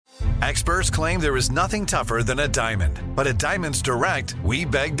Experts claim there is nothing tougher than a diamond. But at Diamonds Direct, we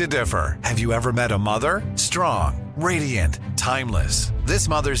beg to differ. Have you ever met a mother? Strong, radiant, timeless. This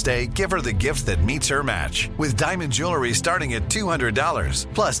Mother's Day, give her the gift that meets her match. With diamond jewelry starting at $200.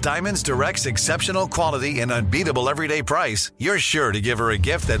 Plus Diamonds Direct's exceptional quality and unbeatable everyday price, you're sure to give her a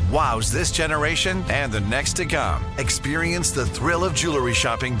gift that wows this generation and the next to come. Experience the thrill of jewelry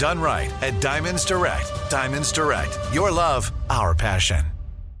shopping done right at Diamonds Direct. Diamonds Direct. Your love, our passion.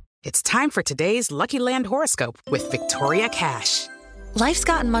 It's time for today's Lucky Land horoscope with Victoria Cash. Life's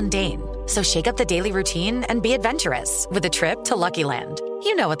gotten mundane, so shake up the daily routine and be adventurous with a trip to Lucky Land.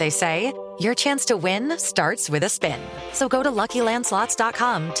 You know what they say, your chance to win starts with a spin. So go to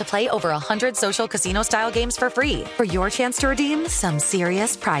LuckyLandSlots.com to play over 100 social casino-style games for free for your chance to redeem some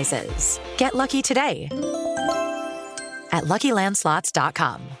serious prizes. Get lucky today at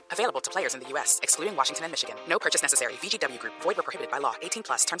LuckyLandSlots.com. Available to players in the U.S., excluding Washington and Michigan. No purchase necessary. VGW Group. Void where prohibited by law. 18+.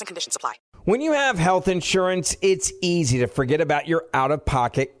 Terms and conditions apply. When you have health insurance, it's easy to forget about your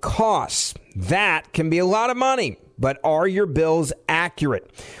out-of-pocket costs. That can be a lot of money. But are your bills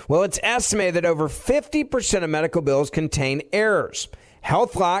accurate? Well, it's estimated that over 50% of medical bills contain errors.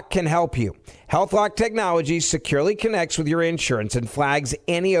 HealthLock can help you. HealthLock technology securely connects with your insurance and flags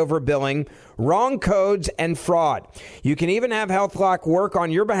any overbilling, wrong codes, and fraud. You can even have HealthLock work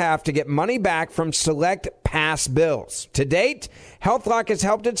on your behalf to get money back from select past bills. To date, HealthLock has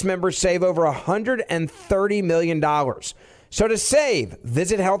helped its members save over $130 million. So to save,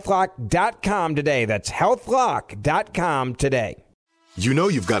 visit HealthLock.com today. That's HealthLock.com today. You know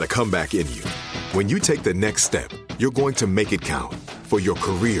you've got a comeback in you. When you take the next step, you're going to make it count. For your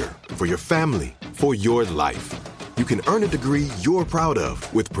career, for your family, for your life. You can earn a degree you're proud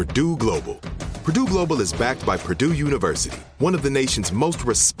of with Purdue Global. Purdue Global is backed by Purdue University, one of the nation's most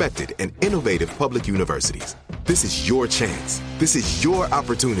respected and innovative public universities. This is your chance. This is your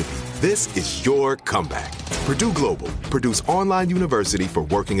opportunity. This is your comeback. Purdue Global, Purdue's online university for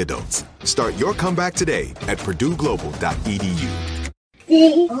working adults. Start your comeback today at purdueglobal.edu.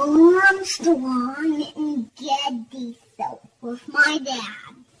 The Armstrong and Getty soap with my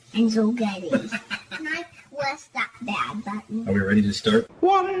dad, Enzo Getty. And I press that bad button. Are we ready to start?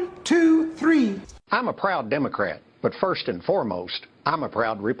 1, 2, 3. I'm a proud Democrat, but first and foremost, I'm a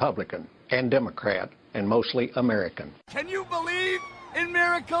proud Republican and Democrat and mostly American. Can you believe in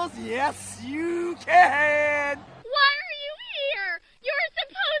miracles? Yes, you can. Why are you here? You're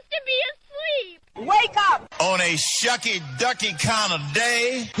supposed to be asleep. Wake up! On a shucky-ducky kind of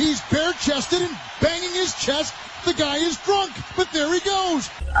day. He's bare-chested and banging his chest. The guy is drunk, but there he goes.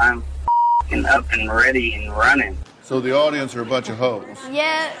 I'm up and ready and running. So the audience are a bunch of hoes.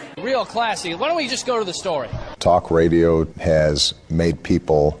 Yeah. Real classy. Why don't we just go to the story? Talk radio has made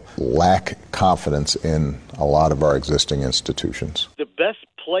people lack confidence in a lot of our existing institutions. The best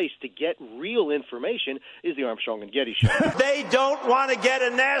place to get real information is the Armstrong and Getty Show. They don't want to get a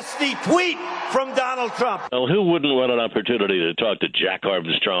nasty tweet from Donald Trump. Well, who wouldn't want an opportunity to talk to Jack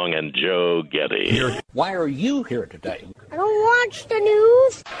Armstrong and Joe Getty? Why are you here today? I don't watch the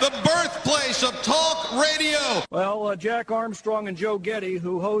news. The birthplace of talk radio. Well, Jack Armstrong and Joe Getty,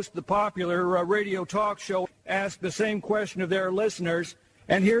 who host the popular radio talk show, asked the same question of their listeners,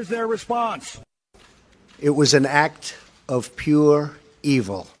 and here's their response. It was an act of pure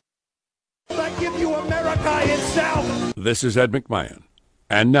evil. I give you America itself. This is Ed McMahon.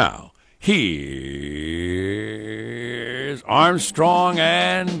 And now, here's Armstrong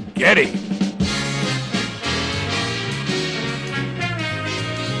and Getty.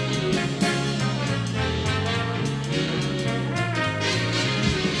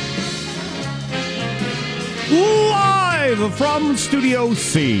 Live from Studio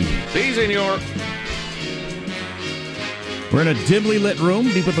C. Si, senor. We're in a dimly lit room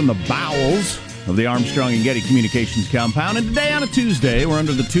deep within the bowels of the Armstrong and Getty Communications compound. And today on a Tuesday, we're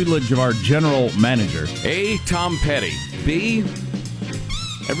under the tutelage of our general manager. A, Tom Petty. B,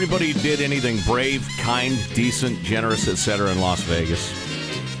 everybody did anything brave, kind, decent, generous, etc. in Las Vegas.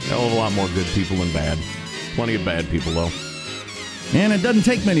 Hell of a lot more good people than bad. Plenty of bad people, though. And it doesn't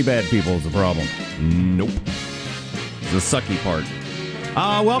take many bad people is the problem. Nope. The sucky part.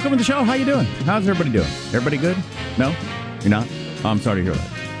 Welcome to the show. How you doing? How's everybody doing? Everybody good? No? You're not? Oh, I'm sorry to hear that.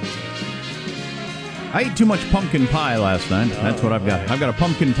 I ate too much pumpkin pie last night. That's what I've got. I've got a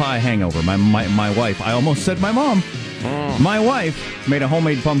pumpkin pie hangover. My wife, I almost said my mom. My wife made a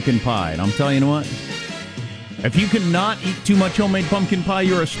homemade pumpkin pie. And I'm telling you what, if you cannot eat too much homemade pumpkin pie,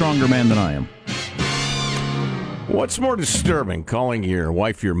 you're a stronger man than I am. What's more disturbing, calling your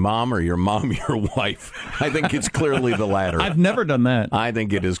wife your mom or your mom your wife? I think it's clearly the latter. I've never done that. I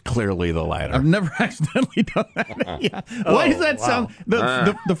think it is clearly the latter. I've never accidentally done that. Yeah. Why does that sound?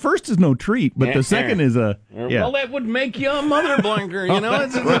 The first is no treat, but the second is a. Yeah. Well, that would make you a mother blanker, you know?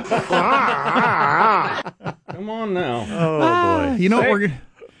 Come on now. Oh, boy. You know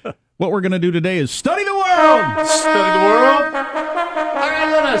what we're going to do today is study the world. Study the world?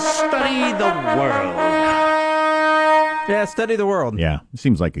 I'm going to study the world. Yeah, study the world. Yeah, it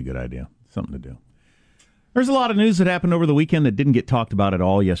seems like a good idea. Something to do. There's a lot of news that happened over the weekend that didn't get talked about at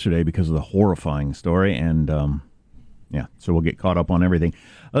all yesterday because of the horrifying story, and so we'll get caught up on everything.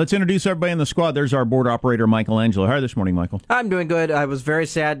 Let's introduce everybody in the squad. There's our board operator, Michelangelo. How are you this morning, Michael? I'm doing good. I was very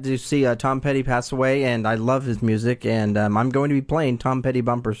sad to see Tom Petty pass away, and I love his music, and I'm going to be playing Tom Petty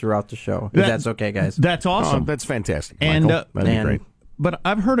bumpers throughout the show, if that's okay, guys. That's awesome. That's fantastic, Michael. That'd be great. But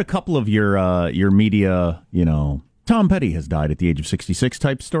I've heard a couple of your media, Tom Petty has died at the age of 66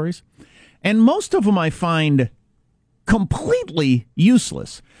 type stories, and most of them I find completely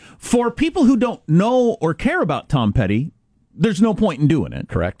useless. For people who don't know or care about Tom Petty, there's no point in doing it.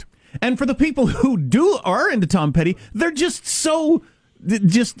 Correct. And for the people who are into Tom Petty, they're just so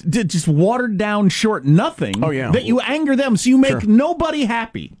just watered down short nothing that you anger them, so you make nobody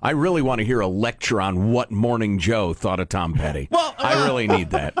happy. I really want to hear a lecture on what Morning Joe thought of Tom Petty. Well, I really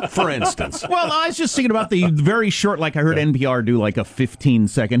need that, for instance. Well, I was just thinking about the very short, like I heard NPR do like a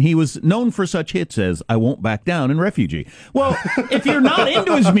 15-second. He was known for such hits as I Won't Back Down and Refugee. Well, if you're not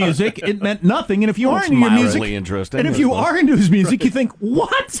into his music, it meant nothing. And if you are into your music, interesting. And if you are into his music, you think,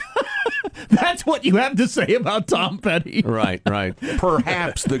 what? That's what you have to say about Tom Petty. Right.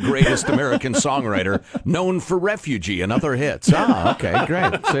 Perhaps the greatest American songwriter, known for Refugee and other hits. Okay,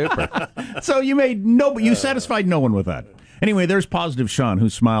 great. Super. So you satisfied no one with that. Anyway, there's Positive Sean,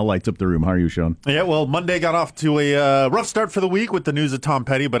 whose smile lights up the room. How are you, Sean? Yeah, well, Monday got off to a rough start for the week with the news of Tom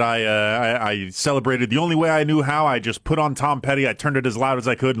Petty, but I celebrated the only way I knew how. I just put on Tom Petty. I turned it as loud as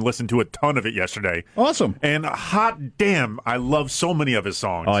I could and listened to a ton of it yesterday. Awesome. And hot damn, I love so many of his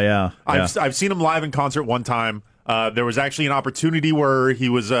songs. Oh, yeah. I've seen him live in concert one time. There was actually an opportunity where he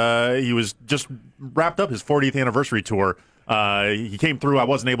was just wrapped up his 40th anniversary tour. He came through. I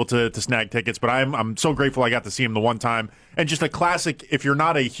wasn't able to snag tickets, but I'm so grateful I got to see him the one time. And just a classic. If you're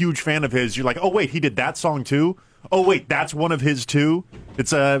not a huge fan of his, you're like, oh wait, he did that song too. Oh wait, that's one of his too.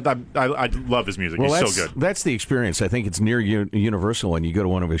 It's I love his music. Well, he's so good. That's the experience. I think it's near universal. When you go to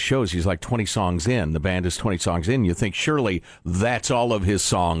one of his shows, he's like 20 songs in. The band is 20 songs in. You think surely that's all of his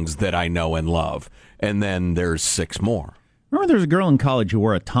songs that I know and love. And then there's 6 more. Remember, there's a girl in college who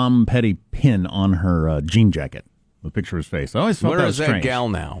wore a Tom Petty pin on her jean jacket. The picture of his face. I always felt Where that is was that strange. gal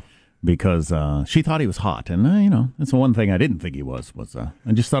now? Because she thought he was hot, and that's the one thing I didn't think he was.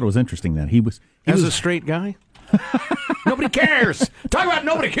 I just thought it was interesting that he was a straight guy. Nobody cares. Talk about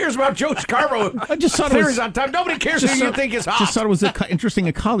nobody cares about Joe Scarborough. I just thought theories on time. Nobody cares who you think is hot. Just thought it was interesting.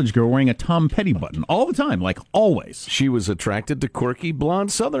 A college girl wearing a Tom Petty button all the time, like always. She was attracted to quirky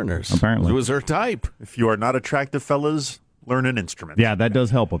blonde Southerners. Apparently, it was her type. If you are not attractive, fellas, learn an instrument. Yeah, that does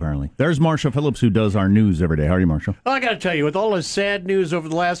help, apparently. There's Marsha Phillips, who does our news every day. How are you, Marsha? I got to tell you, with all the sad news over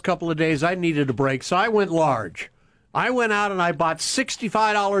the last couple of days, I needed a break, so I went large. I went out and I bought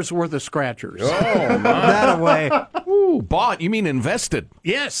 $65 worth of scratchers. Oh, my. That away. Ooh, bought? You mean invested?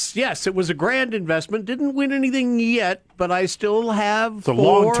 Yes. It was a grand investment. Didn't win anything yet, but I still have It's a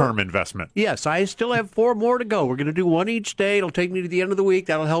long-term investment. Yes, I still have 4 more to go. We're going to do one each day. It'll take me to the end of the week.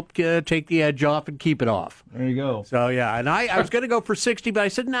 That'll help take the edge off and keep it off. There you go. So, yeah, and I was going to go for 60, but I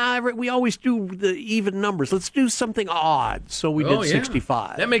said, nah, we always do the even numbers. Let's do something odd. So we did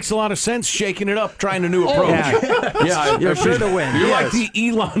 65. That makes a lot of sense, shaking it up, trying a new approach. Yeah, you're sure to win. You're like the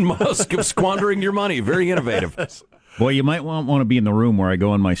Elon Musk of squandering your money. Very innovative. Boy, you might want to be in the room where I go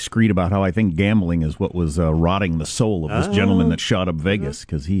on my screed about how I think gambling is what was rotting the soul of this gentleman that shot up Vegas,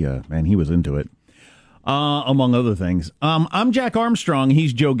 because he was into it, among other things. I'm Jack Armstrong.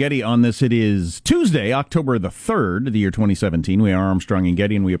 He's Joe Getty on this. It is Tuesday, October the 3rd, the year 2017. We are Armstrong and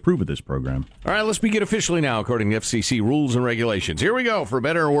Getty, and we approve of this program. All right, let's begin officially now, according to FCC rules and regulations. Here we go, for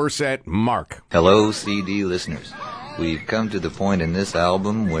better or worse at Mark. Hello, CD listeners. We've come to the point in this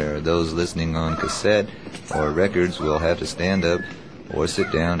album where those listening on cassette or records will have to stand up or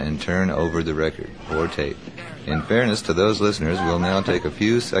sit down and turn over the record or tape. In fairness to those listeners, we'll now take a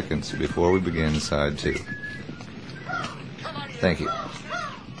few seconds before we begin side 2. Thank you.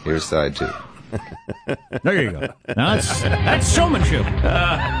 Here's side 2. There you go. Now that's showmanship.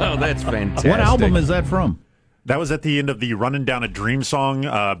 Oh, that's fantastic. What album is that from? That was at the end of the Running Down a Dream song,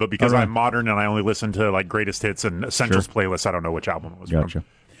 but because I'm modern and I only listen to like greatest hits and essentials playlists, I don't know which album it was from.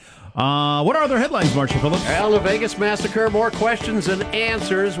 What are other headlines, Marshall Phillips? Well, the Vegas massacre, more questions than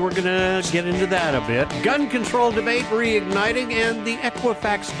answers. We're going to get into that a bit. Gun control debate reigniting, and the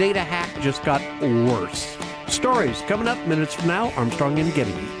Equifax data hack just got worse. Stories coming up minutes from now. Armstrong and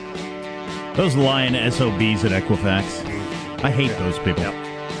Getty. Those lying SOBs at Equifax. I hate those people. Yep.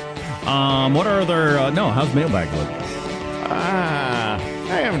 What are other... how's mailbag look?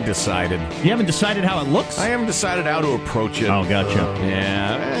 I haven't decided. You haven't decided how it looks? I haven't decided how to approach it. Oh, gotcha.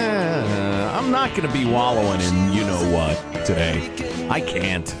 I'm not going to be wallowing in you-know-what today. I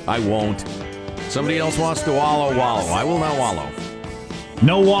can't. I won't. Somebody else wants to wallow. I will not wallow.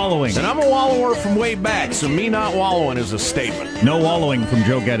 No wallowing. And I'm a wallower from way back, so me not wallowing is a statement. No wallowing from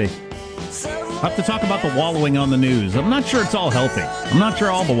Joe Getty. I have to talk about the wallowing on the news. I'm not sure it's all healthy. I'm not sure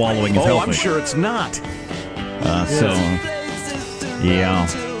all the wallowing is healthy. I'm sure it's not. Yeah.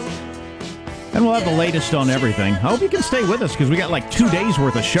 And we'll have the latest on everything. I hope you can stay with us because we got like 2 days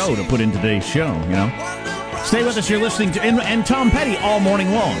worth of show to put in today's show, you know. Stay with us. You're listening to and Tom Petty all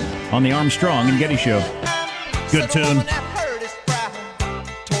morning long on the Armstrong and Getty Show. Good tune.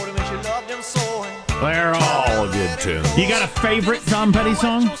 They're all good tunes. You got a favorite Tom Petty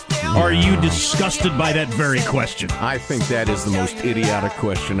song? Or are you disgusted by that very question? I think that is the most idiotic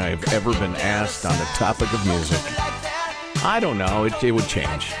question I have ever been asked on the topic of music. I don't know. It would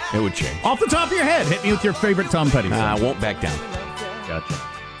change. It would change. Off the top of your head, hit me with your favorite Tom Petty song. I won't back down. Gotcha.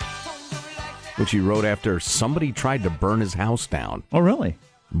 Which he wrote after somebody tried to burn his house down. Oh, really?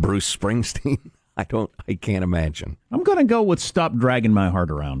 Bruce Springsteen. I can't imagine. I'm going to go with Stop Dragging My Heart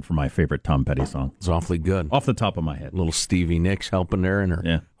Around for my favorite Tom Petty song. It's awfully good. Off the top of my head. Little Stevie Nicks helping her in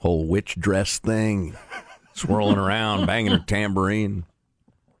her whole witch dress thing. Swirling around, banging her tambourine.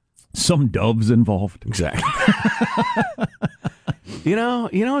 Some doves involved. Exactly. You know,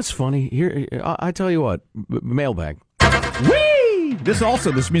 it's funny. Here, I tell you what, mailbag. Whee!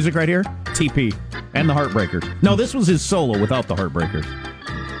 This music right here, TP and the Heartbreakers. No, this was his solo without the Heartbreakers.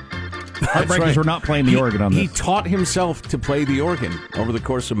 Heartbreakers were not playing the organ on this. He taught himself to play the organ over the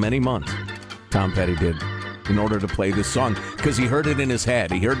course of many months. Tom Petty did, in order to play this song, because he heard it in his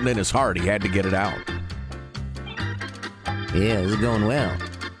head. He heard it in his heart. He had to get it out. Yeah, it's going well.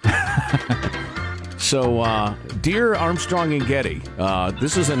 So, dear Armstrong and Getty,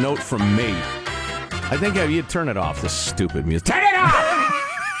 this is a note from me. I think you turn it off, this stupid music. Turn it off!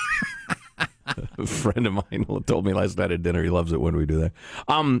 A friend of mine told me last night at dinner he loves it when we do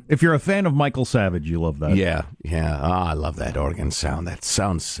that. If you're a fan of Michael Savage, you love that. Yeah. Oh, I love that organ sound. That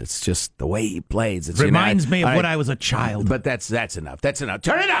sounds, it's just the way he plays. It reminds me of when I was a child. But that's enough. That's enough.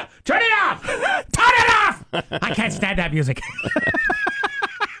 Turn it off! Turn it off! Turn it off! I can't stand that music.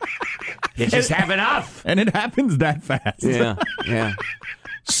 You just have enough. And it happens that fast. Yeah.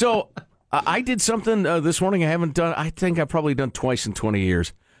 So, I did something this morning I haven't done. I think I've probably done twice in 20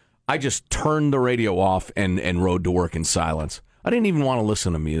 years. I just turned the radio off and rode to work in silence. I didn't even want to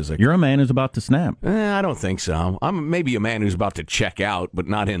listen to music. You're a man who's about to snap. I don't think so. I'm maybe a man who's about to check out, but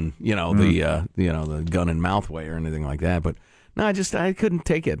not in the gun and mouth way or anything like that. But no, I couldn't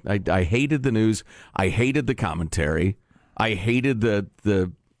take it. I hated the news. I hated the commentary. I hated the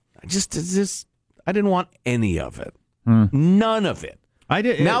I didn't want any of it. None of it.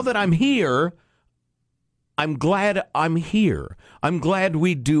 Now that I'm here, I'm glad I'm here. I'm glad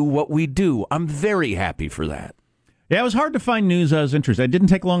we do what we do. I'm very happy for that. Yeah, it was hard to find news I was interested. It didn't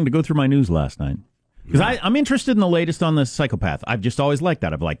take long to go through my news last night. Because I'm interested in the latest on this psychopath. I've just always liked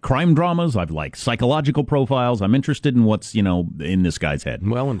that. I've liked crime dramas. I've liked psychological profiles. I'm interested in what's, in this guy's head.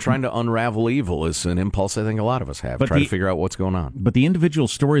 Well, and trying to unravel evil is an impulse I think a lot of us have. Try to figure out what's going on. But the individual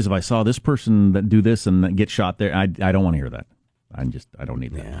stories of I saw this person that do this and get shot there, I don't want to hear that. I don't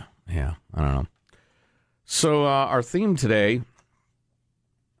need that. Yeah. I don't know. So our theme today,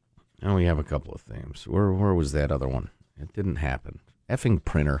 and we have a couple of themes. Where was that other one? It didn't happen. Effing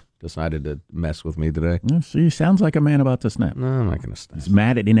printer decided to mess with me today. See, sounds like a man about to snap. No, I'm not going to snap. He's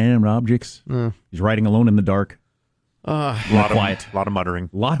mad at inanimate objects. He's riding alone in the dark. Quiet. A lot of muttering.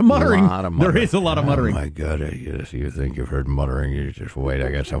 There is a lot of muttering. Oh, my God. You think you've heard muttering. You just wait. I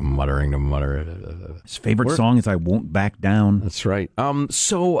got some muttering to mutter. His favorite song is I Won't Back Down. That's right.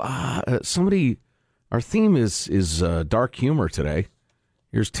 Somebody... Our theme is dark humor today.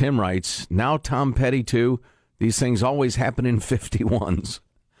 Here's Tim writes, now Tom Petty too. These things always happen in 51s.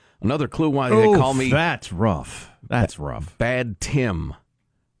 Another clue why they call me... That's rough. Bad Tim.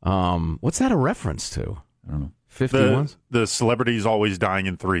 What's that a reference to? I don't know. 51s? The celebrities always dying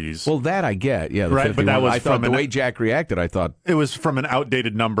in threes. Well, that I get. Yeah, right. 51. But that was I thought the way Jack reacted, I thought... It was from an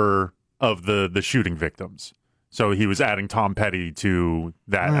outdated number of the shooting victims. So he was adding Tom Petty to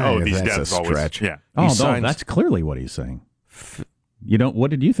that. These deaths always. Stretch. Yeah. Oh, no, that's clearly what he's saying. You don't.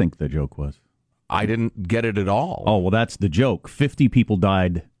 What did you think the joke was? I didn't get it at all. Oh, well, that's the joke. 50 people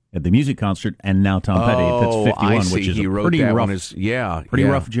died at the music concert, and now Tom Petty hits 51, I see. which is He a wrote pretty that rough, one pretty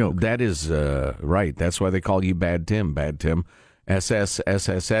rough joke. That is right. That's why they call you Bad Tim. Bad Tim. SSSSSWATPC.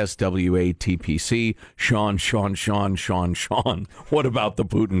 Sean. What about the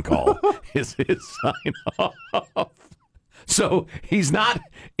Putin call? Is his sign off. So he's not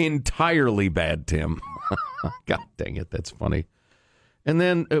entirely Bad Tim. God dang it, that's funny. And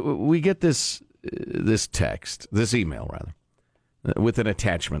then we get this text, this email rather, with an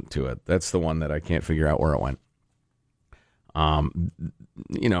attachment to it. That's the one that I can't figure out where it went.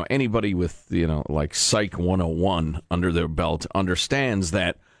 Anybody with, like Psych 101 under their belt understands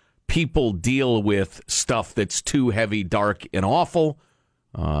that people deal with stuff that's too heavy, dark, and awful,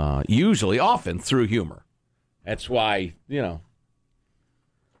 often through humor. That's why,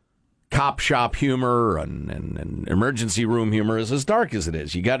 cop shop humor and emergency room humor is as dark as it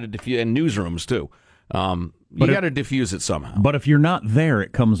is. You got to diffuse, and newsrooms too. You got to diffuse it somehow. But if you're not there,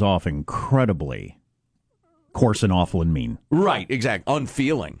 it comes off incredibly coarse and awful and mean. Right, exactly.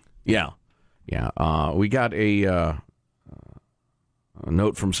 Unfeeling. Yeah. We got a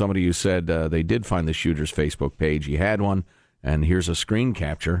note from somebody who said they did find the shooter's Facebook page. He had one, and here's a screen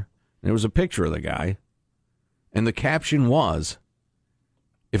capture. There was a picture of the guy, and the caption was,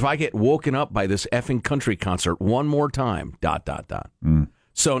 "If I get woken up by this effing country concert one more time, ...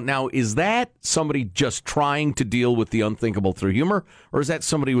 So now, is that somebody just trying to deal with the unthinkable through humor, or is that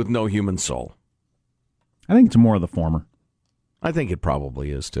somebody with no human soul? I think it's more of the former. I think it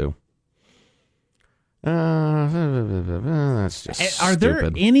probably is, too. That's just Are there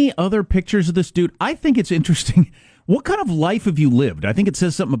stupid. any other pictures of this dude? I think it's interesting. What kind of life have you lived? I think it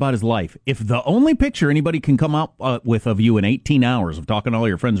says something about his life. If the only picture anybody can come up with of you in 18 hours of talking to all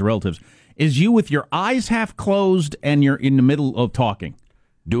your friends and relatives is you with your eyes half closed and you're in the middle of talking.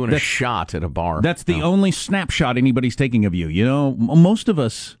 Doing a shot at a bar. That's the only snapshot anybody's taking of you. Most of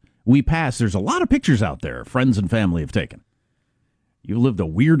us, we pass. There's a lot of pictures out there friends and family have taken. You've lived a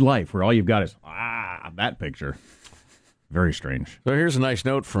weird life where all you've got is, that picture. Very strange. So here's a nice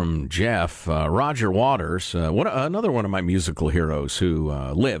note from Jeff. Roger Waters, another one of my musical heroes who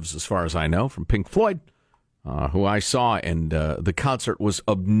lives, as far as I know, from Pink Floyd, who I saw, and the concert was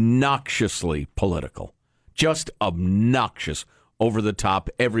obnoxiously political. Just obnoxious. Over the top.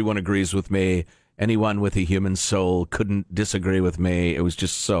 Everyone agrees with me. Anyone with a human soul couldn't disagree with me. It was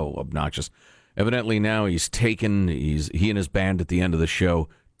just so obnoxious. Evidently now he and his band at the end of the show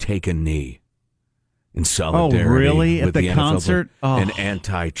take a knee in solidarity. Oh, really? With at the concert? And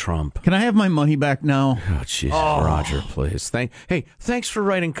anti-Trump. Can I have my money back now? Oh, jeez. Roger, please. Thanks for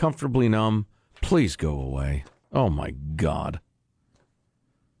writing Comfortably Numb. Please go away. Oh, my God.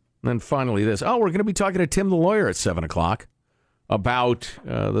 And then finally this. We're going to be talking to Tim the lawyer at 7 o'clock. About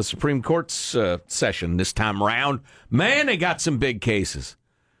the Supreme Court's session this time around. Man, they got some big cases.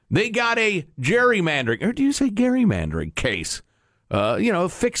 They got a gerrymandering, or do you say gerrymandering case?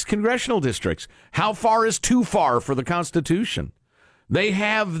 Fixed congressional districts. How far is too far for the Constitution? They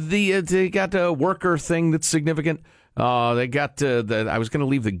have they got a worker thing that's significant. They got I was going to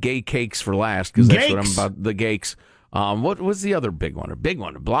leave the gay cakes for last because that's what I'm about. The gakes. What was the other big one? A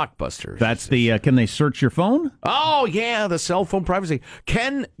Blockbuster. That's the, can they search your phone? Oh, yeah, the cell phone privacy.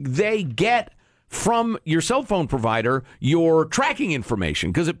 Can they get from your cell phone provider your tracking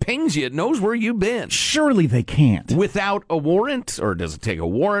information? Because it pings you. It knows where you've been. Surely they can't. Without a warrant? Or does it take a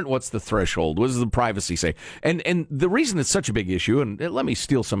warrant? What's the threshold? What does the privacy say? And the reason it's such a big issue, and let me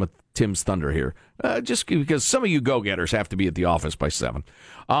steal some of Tim's thunder here, just because some of you go-getters have to be at the office by 7.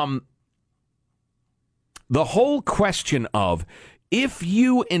 The whole question of, if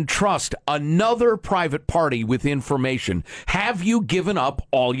you entrust another private party with information, have you given up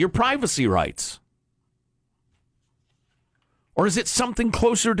all your privacy rights? Or is it something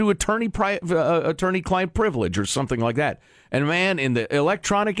closer to attorney-client privilege or something like that? And man, in the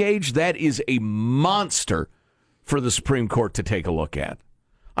electronic age, that is a monster for the Supreme Court to take a look at.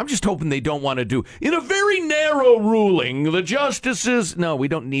 I'm just hoping they don't want to do, in a very narrow ruling, the justices... No, we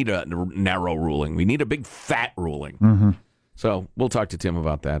don't need a narrow ruling. We need a big fat ruling. Mm-hmm. So we'll talk to Tim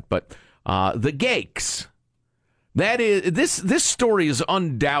about that. But the Gakes, that is, this story is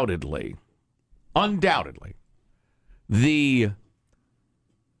undoubtedly, the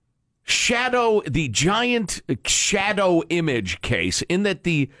giant shadow image case, in that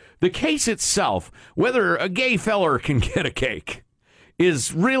the case itself, whether a gay feller can get a cake,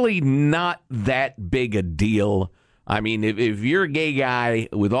 is really not that big a deal. I mean, if you're a gay guy,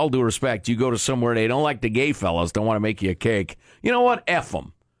 with all due respect, you go to somewhere they don't like the gay fellas, don't want to make you a cake, you know what? F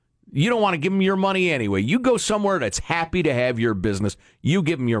them. You don't want to give them your money anyway. You go somewhere that's happy to have your business. You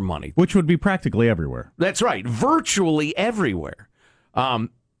give them your money. Which would be practically everywhere. That's right. Virtually everywhere.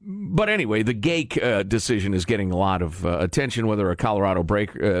 But anyway, the gay decision is getting a lot of attention. Whether a Colorado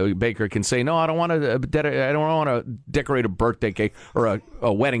baker can say, "No, I don't want to decorate a birthday cake or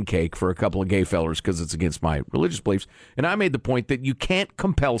a wedding cake for a couple of gay fellers because it's against my religious beliefs." And I made the point that you can't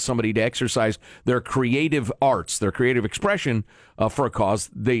compel somebody to exercise their creative arts, their creative expression for a cause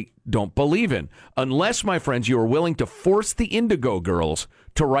they don't believe in, unless, my friends, you are willing to force the Indigo Girls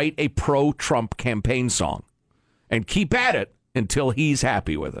to write a pro-Trump campaign song and keep at it until he's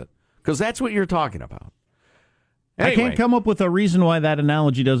happy with it, because that's what you're talking about. Anyway, I can't come up with a reason why that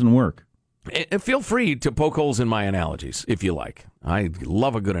analogy doesn't work. Feel free to poke holes in my analogies if you like. I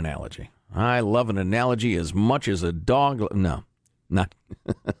love a good analogy. I love an analogy as much as a dog. No, not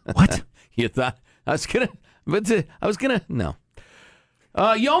what you thought I was gonna, but I was gonna. No,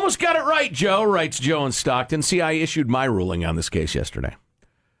 you almost got it right, Joe. Writes Joe in Stockton. See, I issued my ruling on this case yesterday.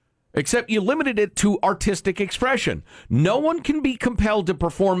 Except you limited it to artistic expression. No one can be compelled to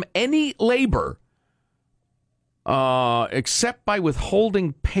perform any labor except by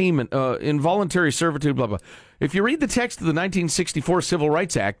withholding payment, involuntary servitude, blah, blah. If you read the text of the 1964 Civil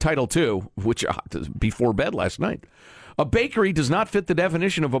Rights Act, Title II, which before bed last night, a bakery does not fit the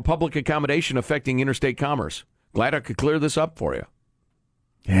definition of a public accommodation affecting interstate commerce. Glad I could clear this up for you.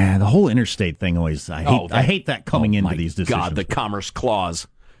 Yeah, the whole interstate thing always, I hate that coming into these decisions. God, the Commerce Clause.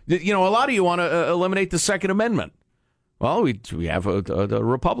 You know, a lot of you want to eliminate the Second Amendment. Well, we have a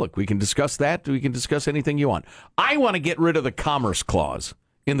republic. We can discuss that. We can discuss anything you want. I want to get rid of the Commerce Clause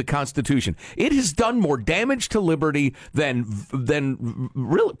in the Constitution. It has done more damage to liberty than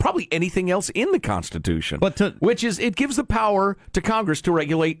really probably anything else in the Constitution. Which is, it gives the power to Congress to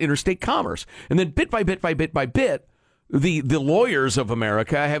regulate interstate commerce. And then bit by bit by bit by bit, the lawyers of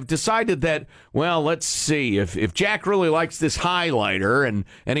America have decided that, well, let's see, if Jack really likes this highlighter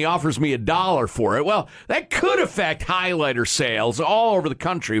and he offers me $1 for it, well, that could affect highlighter sales all over the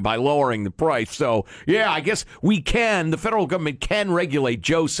country by lowering the price. So, yeah, I guess the federal government can regulate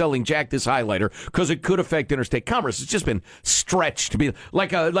Joe selling Jack this highlighter because it could affect interstate commerce. It's just been stretched to be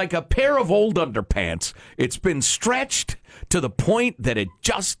like a pair of old underpants. It's been stretched to the point that it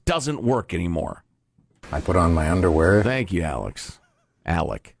just doesn't work anymore. I put on my underwear. Thank you, Alex.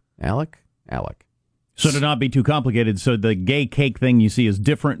 Alec. So to not be too complicated, so the gay cake thing you see is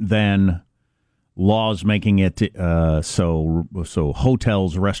different than laws making it so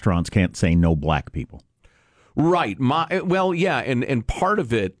hotels, restaurants can't say no black people. Right. And part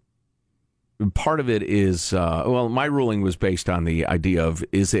of it is my ruling was based on the idea of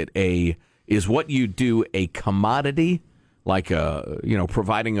is what you do a commodity? Like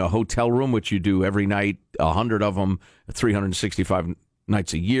providing a hotel room, which you do every night, 100 of them, 365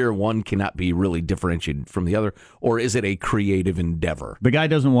 nights a year. One cannot be really differentiated from the other. Or is it a creative endeavor? The guy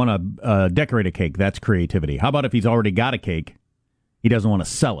doesn't want to decorate a cake. That's creativity. How about if he's already got a cake, he doesn't want to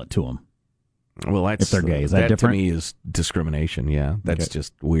sell it to him? Well, if they're gay, is that different? To me is discrimination. Yeah, that's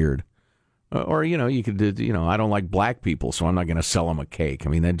just weird. Or you could I don't like black people, so I'm not going to sell them a cake.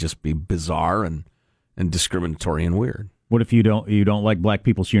 I mean, that'd just be bizarre and discriminatory and weird. What if you don't like black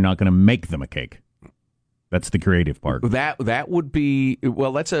people, so you're not going to make them a cake? That's the creative part. That would be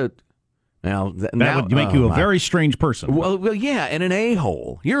that's a would make you a very strange person. Well, yeah, and an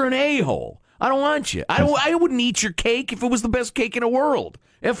a-hole. You're an a-hole. I don't want you. I wouldn't eat your cake if it was the best cake in the world.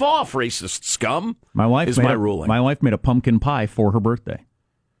 F off, racist scum. My wife made a pumpkin pie for her birthday.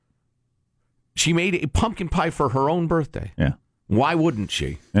 She made a pumpkin pie for her own birthday. Yeah. Why wouldn't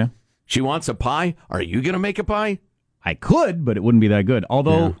she? Yeah. She wants a pie. Are you going to make a pie? I could, but it wouldn't be that good.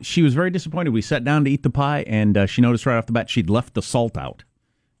 Although she was very disappointed. We sat down to eat the pie, and she noticed right off the bat she'd left the salt out.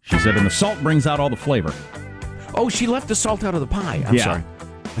 She said, and the salt brings out all the flavor. Oh, she left the salt out of the pie. I'm sorry.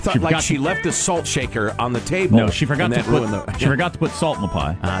 I thought she left the salt shaker on the table. No, she forgot to put salt in the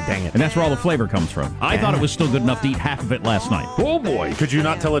pie. Ah, dang it. And that's where all the flavor comes from. I thought it was still good enough to eat half of it last night. Oh, boy. Could you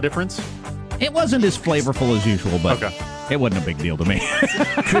not tell a difference? It wasn't as flavorful as usual, but it wasn't a big deal to me.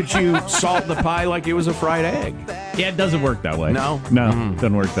 Could you salt the pie like it was a fried egg? Yeah, it doesn't work that way. No? It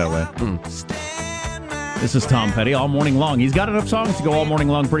doesn't work that way. This is Tom Petty all morning long. He's got enough songs to go all morning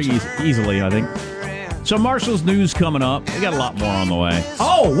long pretty easily, I think. So Marshall's news coming up. We got a lot more on the way.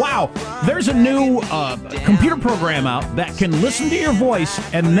 Oh, wow. There's a new computer program out that can listen to your voice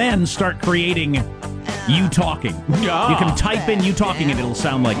and then start creating you talking. Yeah. You can type in you talking and it'll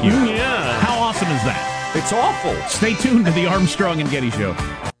sound like you. Yeah. How awesome is that? It's awful. Stay tuned to the Armstrong and Getty Show.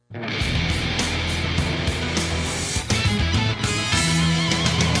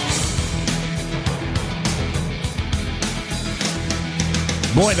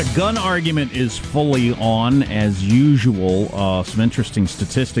 Boy, the gun argument is fully on, as usual. Some interesting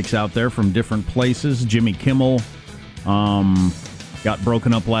statistics out there from different places. Jimmy Kimmel got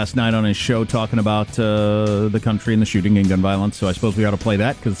broken up last night on his show talking about the country and the shooting and gun violence, so I suppose we ought to play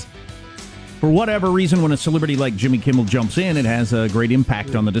that, because for whatever reason, when a celebrity like Jimmy Kimmel jumps in, it has a great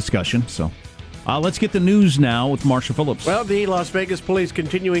impact on the discussion. So let's get the news now with Marsha Phillips. Well, the Las Vegas police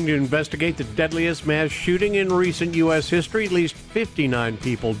continuing to investigate the deadliest mass shooting in recent U.S. history. At least 59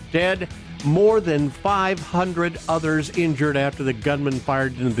 people dead, more than 500 others injured after the gunman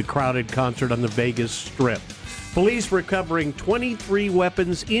fired into the crowded concert on the Vegas Strip. Police recovering 23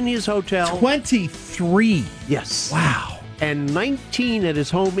 weapons in his hotel. 23? Yes. Wow. And 19 at his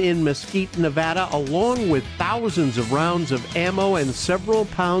home in Mesquite, Nevada, along with thousands of rounds of ammo and several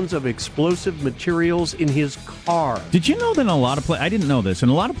pounds of explosive materials in his car. Did you know that in a lot of places, I didn't know this, in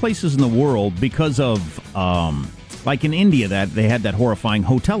a lot of places in the world, because of, like in India, that they had that horrifying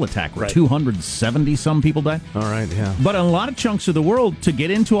hotel attack where 270-some people died? All right, yeah. But in a lot of chunks of the world, to get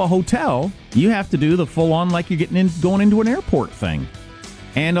into a hotel, you have to do the full-on, like you're going into an airport thing.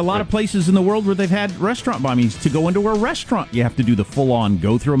 And a lot of places in the world where they've had restaurant bombings, to go into a restaurant, you have to do the full-on,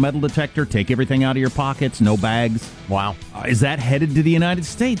 go through a metal detector, take everything out of your pockets, no bags. Wow. Is that headed to the United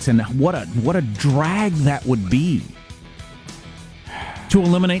States? And what a drag that would be to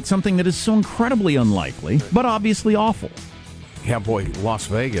eliminate something that is so incredibly unlikely, but obviously awful. Yeah, boy, Las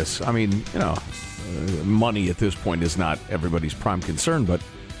Vegas. I mean, money at this point is not everybody's prime concern, but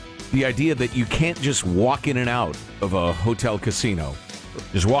the idea that you can't just walk in and out of a hotel casino,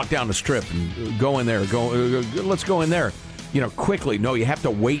 just walk down the strip and go in there, let's go in there, quickly. No, you have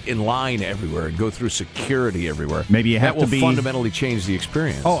to wait in line everywhere and go through security everywhere. Maybe you have that will to fundamentally change the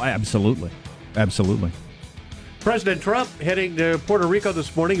experience. Oh, absolutely. Absolutely. President Trump heading to Puerto Rico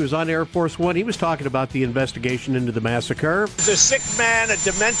this morning. He was on Air Force One. He was talking about the investigation into the massacre. He's a sick man, a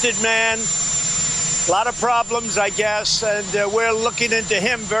demented man, a lot of problems, I guess, and we're looking into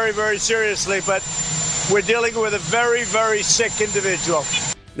him very, very seriously, but we're dealing with a very, very sick individual.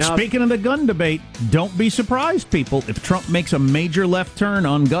 Now, speaking of the gun debate, don't be surprised, people, if Trump makes a major left turn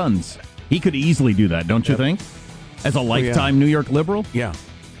on guns. He could easily do that, don't you think? As a lifetime New York liberal? Yeah.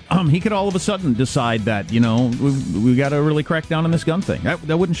 He could all of a sudden decide that, we got to really crack down on this gun thing.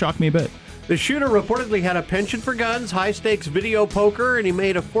 That wouldn't shock me a bit. The shooter reportedly had a penchant for guns, high-stakes video poker, and he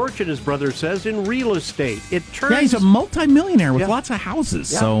made a fortune, his brother says, in real estate. He's a multimillionaire with lots of houses,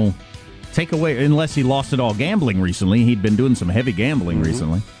 so take away, unless he lost it all gambling recently. He'd been doing some heavy gambling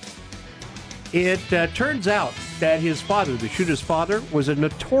recently. It turns out that his father, the shooter's father, was a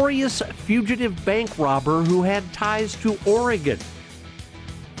notorious fugitive bank robber who had ties to Oregon.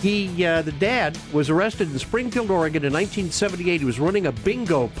 The dad was arrested in Springfield, Oregon in 1978. He was running a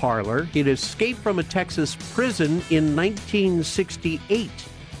bingo parlor. He'd escaped from a Texas prison in 1968.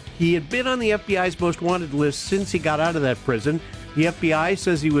 He had been on the FBI's most wanted list since he got out of that prison. The FBI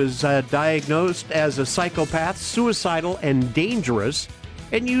says he was diagnosed as a psychopath, suicidal, and dangerous,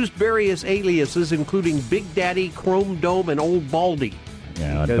 and used various aliases, including Big Daddy, Chrome Dome, and Old Baldy.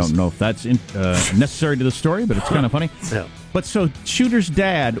 Yeah, I don't know if that's necessary to the story, but it's kind of funny. Yeah. But so, shooter's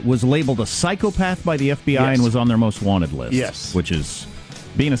dad was labeled a psychopath by the FBI and was on their most wanted list. Yes. Which is,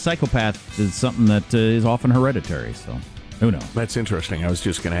 being a psychopath is something that is often hereditary, so who knows? That's interesting. I was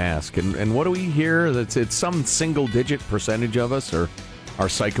just going to ask. And what do we hear? It's some single-digit percentage of us are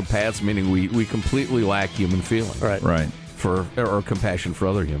psychopaths, meaning we completely lack human feeling. Right. Or compassion for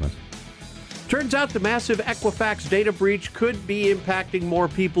other humans. Turns out the massive Equifax data breach could be impacting more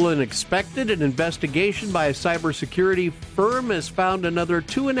people than expected. An investigation by a cybersecurity firm has found another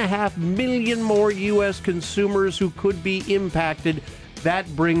 2.5 million more U.S. consumers who could be impacted.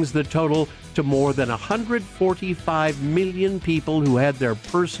 That brings the total to more than 145 million people who had their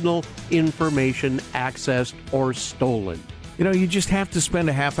personal information accessed or stolen. You just have to spend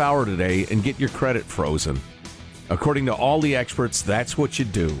a half hour today and get your credit frozen. According to all the experts, that's what you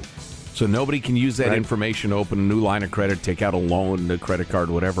do. So nobody can use that information to open a new line of credit, take out a loan, a credit card,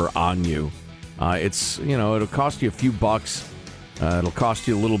 whatever, on you. It'll cost you a few bucks. It'll cost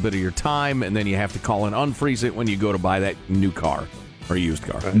you a little bit of your time, and then you have to call and unfreeze it when you go to buy that new car or used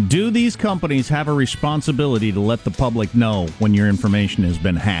car. Do these companies have a responsibility to let the public know when your information has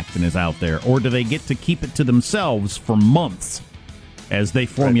been hacked and is out there? Or do they get to keep it to themselves for months as they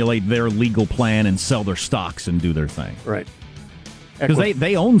formulate their legal plan and sell their stocks and do their thing? Right. Because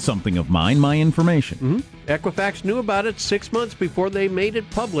they own something of mine, my information. Mm-hmm. Equifax knew about it 6 months before they made it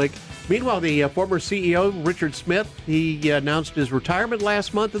public. Meanwhile, the former CEO, Richard Smith, he announced his retirement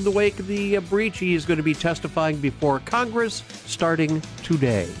last month in the wake of the breach. He is going to be testifying before Congress starting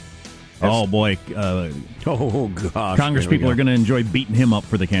today. Oh, boy. Oh, gosh. Congress people are going to enjoy beating him up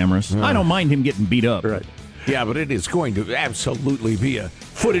for the cameras. I don't mind him getting beat up. Right. Yeah, but it is going to absolutely be a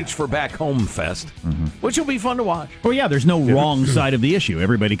footage for back home fest, which will be fun to watch. Well, yeah, there's no wrong side of the issue.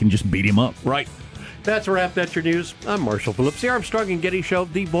 Everybody can just beat him up. Right. That's a wrap. That's your news. I'm Marshall Phillips, the Armstrong and Getty Show,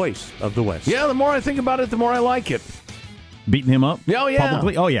 the voice of the West. Yeah, the more I think about it, the more I like it. Beating him up? Oh, yeah.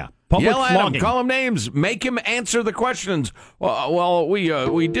 Publicly? Oh, yeah. Public Yell at him, flogging. call him names, make him answer the questions. Well,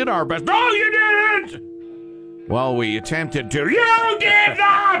 we did our best. No, you didn't! Well, we attempted to. You did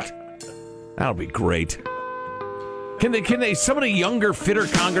not! That'll be great. Can they? Some of the younger, fitter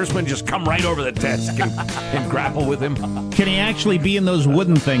congressmen just come right over the desk and grapple with him? Can he actually be in those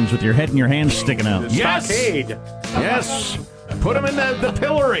wooden things with your head and your hands sticking out? Yes. Stockade. Yes. Put him in the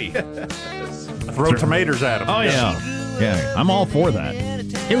pillory. Throw tomatoes at him. Oh, yeah. Yeah, I'm all for that.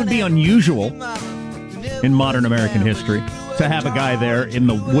 It would be unusual in modern American history to have a guy there in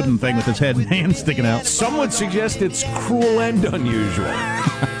the wooden thing with his head and hands sticking out. Some would suggest it's cruel and unusual.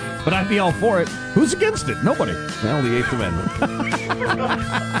 But I'd be all for it. Who's against it? Nobody. Well, the Eighth Amendment.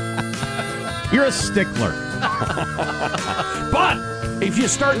 You're a stickler. But if you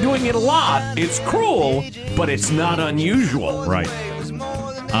start doing it a lot, it's cruel, but it's not unusual. Right.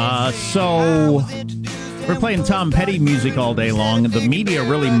 So we're playing Tom Petty music all day long. The media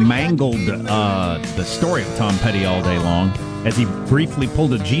really mangled the story of Tom Petty all day long as he briefly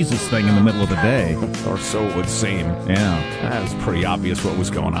pulled a Jesus thing in the middle of the day. Or so it would seem. Yeah. That was pretty obvious what was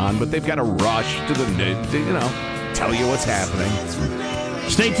going on, but they've got to rush to tell you what's happening.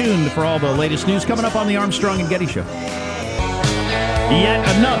 Stay tuned for all the latest news coming up on the Armstrong and Getty Show. Yet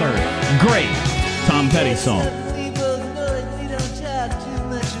another great Tom Petty song.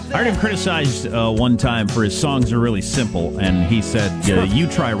 I heard him criticized one time for his songs are really simple, and he said, you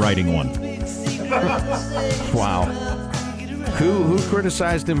try writing one. Wow. Who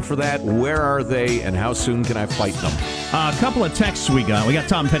criticized him for that? Where are they, and how soon can I fight them? A couple of texts we got. We got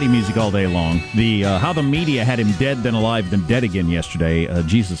Tom Petty music all day long. The how the media had him dead, then alive, then dead again yesterday.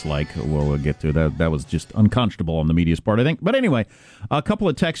 Jesus-like. We'll get to that. That was just unconscionable on the media's part, I think. But anyway, a couple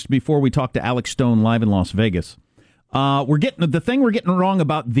of texts before we talk to Alex Stone live in Las Vegas. We're getting wrong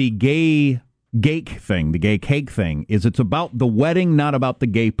about the gay cake thing. The gay cake thing is it's about the wedding, not about the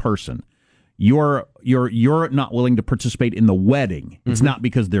gay person. You're not willing to participate in the wedding. It's not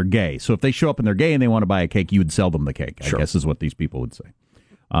because they're gay. So if they show up and they're gay and they want to buy a cake, you would sell them the cake, I guess is what these people would say.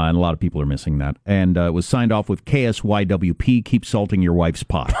 And a lot of people are missing that. And it was signed off with KSYWP, keep salting your wife's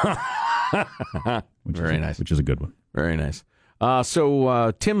pot. Very nice. Which is a good one. Very nice.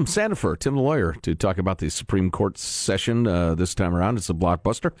 So Tim Sandifer, Tim the lawyer, to talk about the Supreme Court session this time around. It's a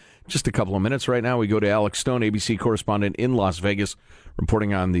blockbuster. Just a couple of minutes right now. We go to Alex Stone, ABC correspondent in Las Vegas,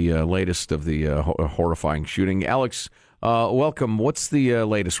 reporting on the latest of the horrifying shooting. Alex, welcome. What's the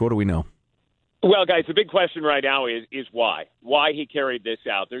latest? What do we know? Well, guys, the big question right now is why? Why he carried this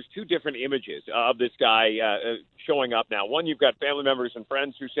out. There's two different images of this guy showing up now. One, you've got family members and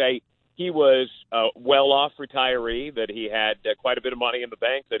friends who say he was a well-off retiree, that he had quite a bit of money in the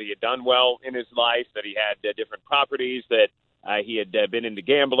bank, that he had done well in his life, that he had different properties, that he had been into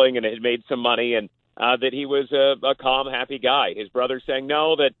gambling and had made some money, and that he was a calm, happy guy. His brother saying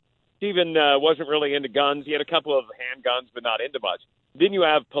no, that Stephen wasn't really into guns. He had a couple of handguns, but not into much. Then you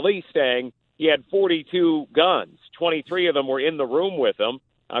have police saying he had 42 guns. 23 of them were in the room with him.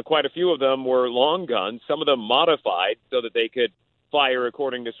 Quite a few of them were long guns, some of them modified so that they could fire,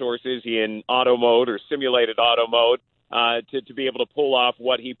 according to sources, in auto mode or simulated auto mode to be able to pull off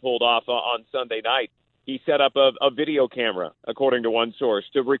what he pulled off on Sunday night. He set up a video camera, according to one source,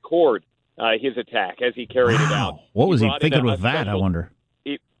 to record his attack as he carried it out. What was he thinking with that, I wonder?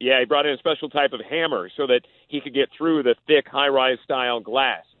 He brought in a special type of hammer so that he could get through the thick high-rise style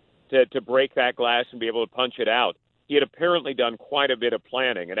glass to break that glass and be able to punch it out. He had apparently done quite a bit of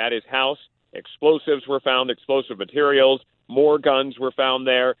planning, and at his house, explosives were found, explosive materials, more guns were found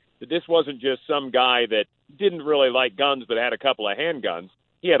there. This wasn't just some guy that didn't really like guns but had a couple of handguns.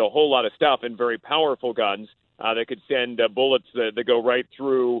 He had a whole lot of stuff and very powerful guns that could send bullets that go right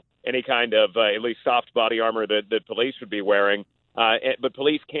through any kind of at least soft body armor that police would be wearing. But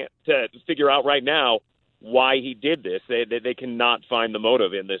police can't figure out right now why he did this. They cannot find the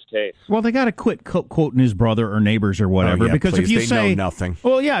motive in this case. Well, they got to quit quoting his brother or neighbors or whatever, because please, if you they say know nothing.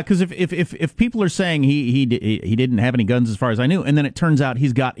 Well, yeah, because if people are saying he didn't have any guns as far as I knew, and then it turns out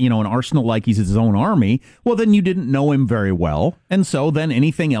he's got an arsenal like he's his own army, well, then you didn't know him very well, and so then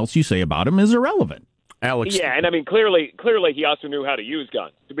anything else you say about him is irrelevant. Alex. Yeah, and I mean, clearly he also knew how to use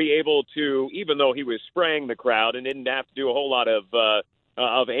guns, to be able to, even though he was spraying the crowd and didn't have to do a whole lot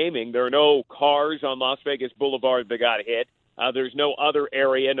of aiming. There are no cars on Las Vegas Boulevard that got hit. There's no other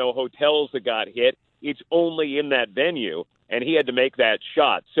area, no hotels that got hit. It's only in that venue, and he had to make that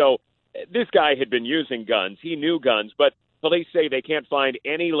shot. So this guy had been using guns. He knew guns, but police say they can't find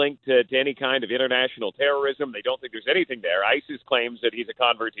any link to any kind of international terrorism. They don't think there's anything there. ISIS claims that he's a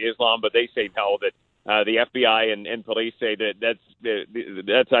convert to Islam, but they say no, that the FBI and police say that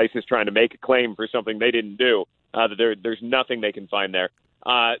that's ISIS trying to make a claim for something they didn't do, that there's nothing they can find there.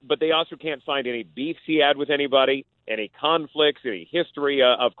 But they also can't find any beefs he had with anybody, any conflicts, any history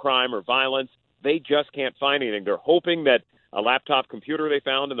of crime or violence. They just can't find anything. They're hoping that a laptop computer they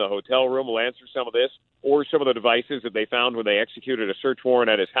found in the hotel room will answer some of this, or some of the devices that they found when they executed a search warrant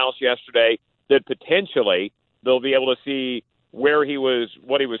at his house yesterday, that potentially they'll be able to see where he was,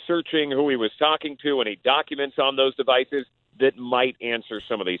 what he was searching, who he was talking to, any documents on those devices that might answer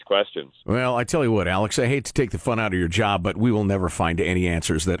some of these questions. Well, I tell you what, Alex, I hate to take the fun out of your job, but we will never find any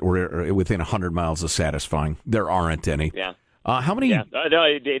answers that were within 100 miles of satisfying. There aren't any. Yeah. How many? Yeah, no,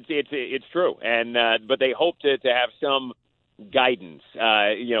 it's true, and but they hope to have some guidance.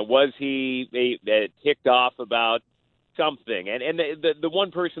 Was he ticked off about something? And the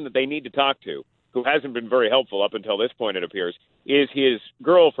one person that they need to talk to, who hasn't been very helpful up until this point, it appears, is his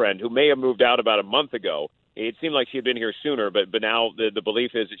girlfriend, who may have moved out about a month ago. It seemed like she had been here sooner, but now the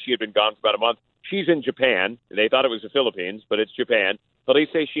belief is that she had been gone for about a month. She's in Japan. They thought it was the Philippines, but it's Japan. Police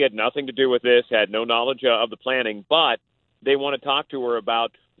say she had nothing to do with this, had no knowledge of the planning, but they want to talk to her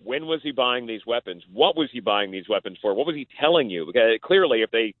about when was he buying these weapons? What was he buying these weapons for? What was he telling you? Because clearly,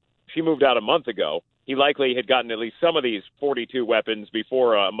 she moved out a month ago, he likely had gotten at least some of these 42 weapons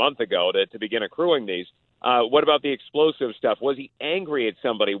before a month ago to begin accruing these. What about the explosive stuff? Was he angry at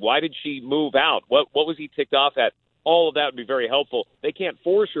somebody? Why did she move out? What was he ticked off at? All of that would be very helpful. They can't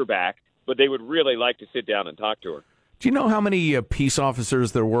force her back, but they would really like to sit down and talk to her. Do you know how many peace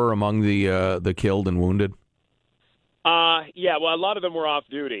officers there were among the killed and wounded? Yeah, well, a lot of them were off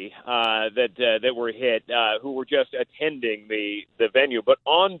duty that were hit, who were just attending the venue. But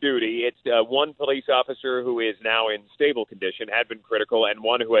on duty, it's one police officer who is now in stable condition, had been critical, and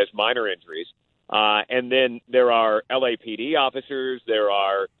one who has minor injuries. And then there are LAPD officers, there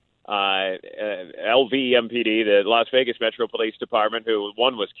are LVMPD, the Las Vegas Metro Police Department, who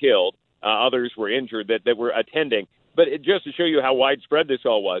one was killed, others were injured that were attending. But just to show you how widespread this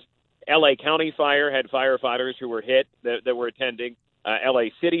all was, L.A. County Fire had firefighters who were hit that were attending.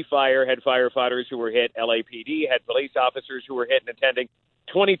 L.A. City Fire had firefighters who were hit. LAPD had police officers who were hit and attending.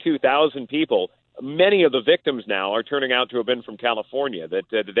 22,000 people. Many of the victims now are turning out to have been from California, that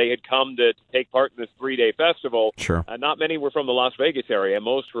they had come to take part in this 3-day festival. Sure. Not many were from the Las Vegas area.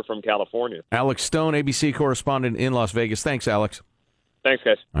 Most were from California. Alex Stone, ABC correspondent in Las Vegas. Thanks, Alex. Thanks,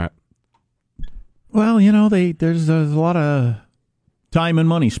 guys. All right. Well, there's a lot of time and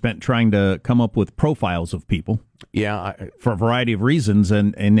money spent trying to come up with profiles of people. Yeah, for a variety of reasons,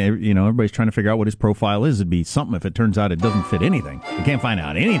 and everybody's trying to figure out what his profile is. It'd be something if it turns out it doesn't fit anything. You can't find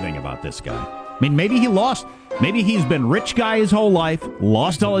out anything about this guy. I mean, maybe he's been rich guy his whole life,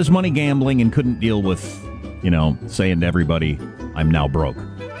 lost all his money gambling, and couldn't deal with, saying to everybody, "I'm now broke."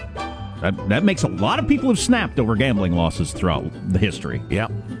 That makes a lot of people have snapped over gambling losses throughout the history. Yeah,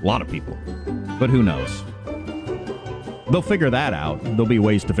 a lot of people. But who knows? They'll figure that out. There'll be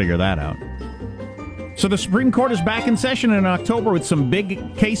ways to figure that out. So the Supreme Court is back in session in October with some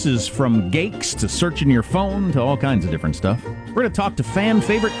big cases, from Gakes to searching your phone to all kinds of different stuff. We're going to talk to fan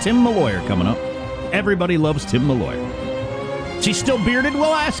favorite Tim the Lawyer coming up. Everybody loves Tim the Lawyer. Is he still bearded?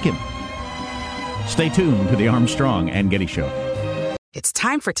 We'll ask him. Stay tuned to the Armstrong and Getty Show. It's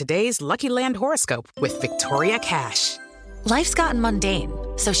time for today's Lucky Land horoscope with Victoria Cash. Life's gotten mundane,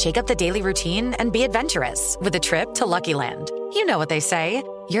 so shake up the daily routine and be adventurous with a trip to Lucky Land. You know what they say,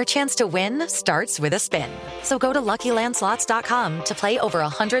 your chance to win starts with a spin. So go to LuckyLandSlots.com to play over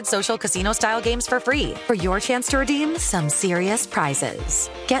 100 social casino-style games for free for your chance to redeem some serious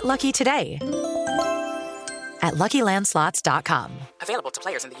prizes. Get lucky today at LuckyLandSlots.com. Available to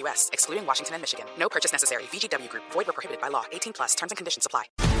players in the U.S., excluding Washington and Michigan. No purchase necessary. VGW Group. Void where prohibited by law. 18+. Terms and conditions apply.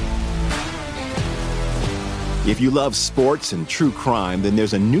 If you love sports and true crime, then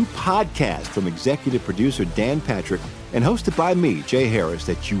there's a new podcast from executive producer Dan Patrick and hosted by me, Jay Harris,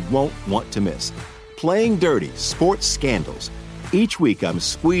 that you won't want to miss. Playing Dirty: Sports Scandals. Each week, I'm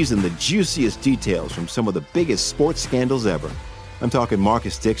squeezing the juiciest details from some of the biggest sports scandals ever. I'm talking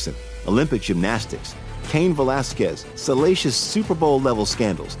Marcus Dixon, Olympic gymnastics, Cain Velasquez, salacious Super Bowl-level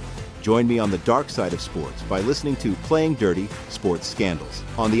scandals. Join me on the dark side of sports by listening to Playing Dirty: Sports Scandals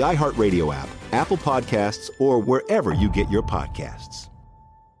on the iHeartRadio app, Apple Podcasts, or wherever you get your podcasts.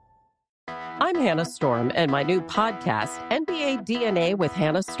 I'm Hannah Storm, and my new podcast, NBA NBA DNA with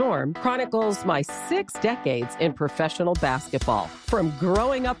Hannah Storm chronicles my 6 decades in professional basketball, from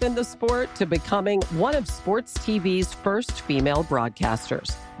growing up in the sport to becoming one of sports TV's first female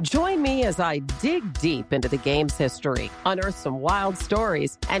broadcasters. Join me as I dig deep into the game's history, unearth some wild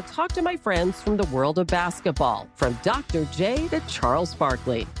stories, and talk to my friends from the world of basketball, from Dr. J to Charles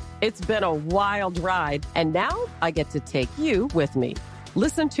Barkley. It's been a wild ride, and now I get to take you with me.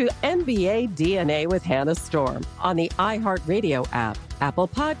 Listen to NBA DNA with Hannah Storm on the iHeartRadio app, Apple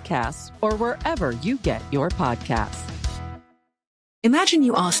Podcasts, or wherever you get your podcasts. Imagine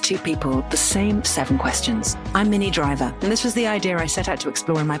you ask 2 people the same 7 questions. I'm Minnie Driver, and this was the idea I set out to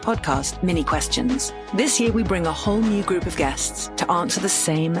explore in my podcast, Minnie Questions. This year, we bring a whole new group of guests to answer the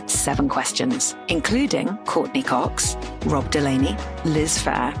same 7 questions, including Courtney Cox, Rob Delaney, Liz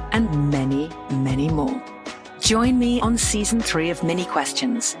Phair, and many, many more. Join me on Season 3 of Minnie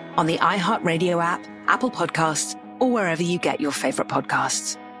Questions on the iHeartRadio app, Apple Podcasts, or wherever you get your favorite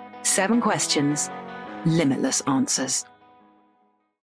podcasts. 7 questions, limitless answers.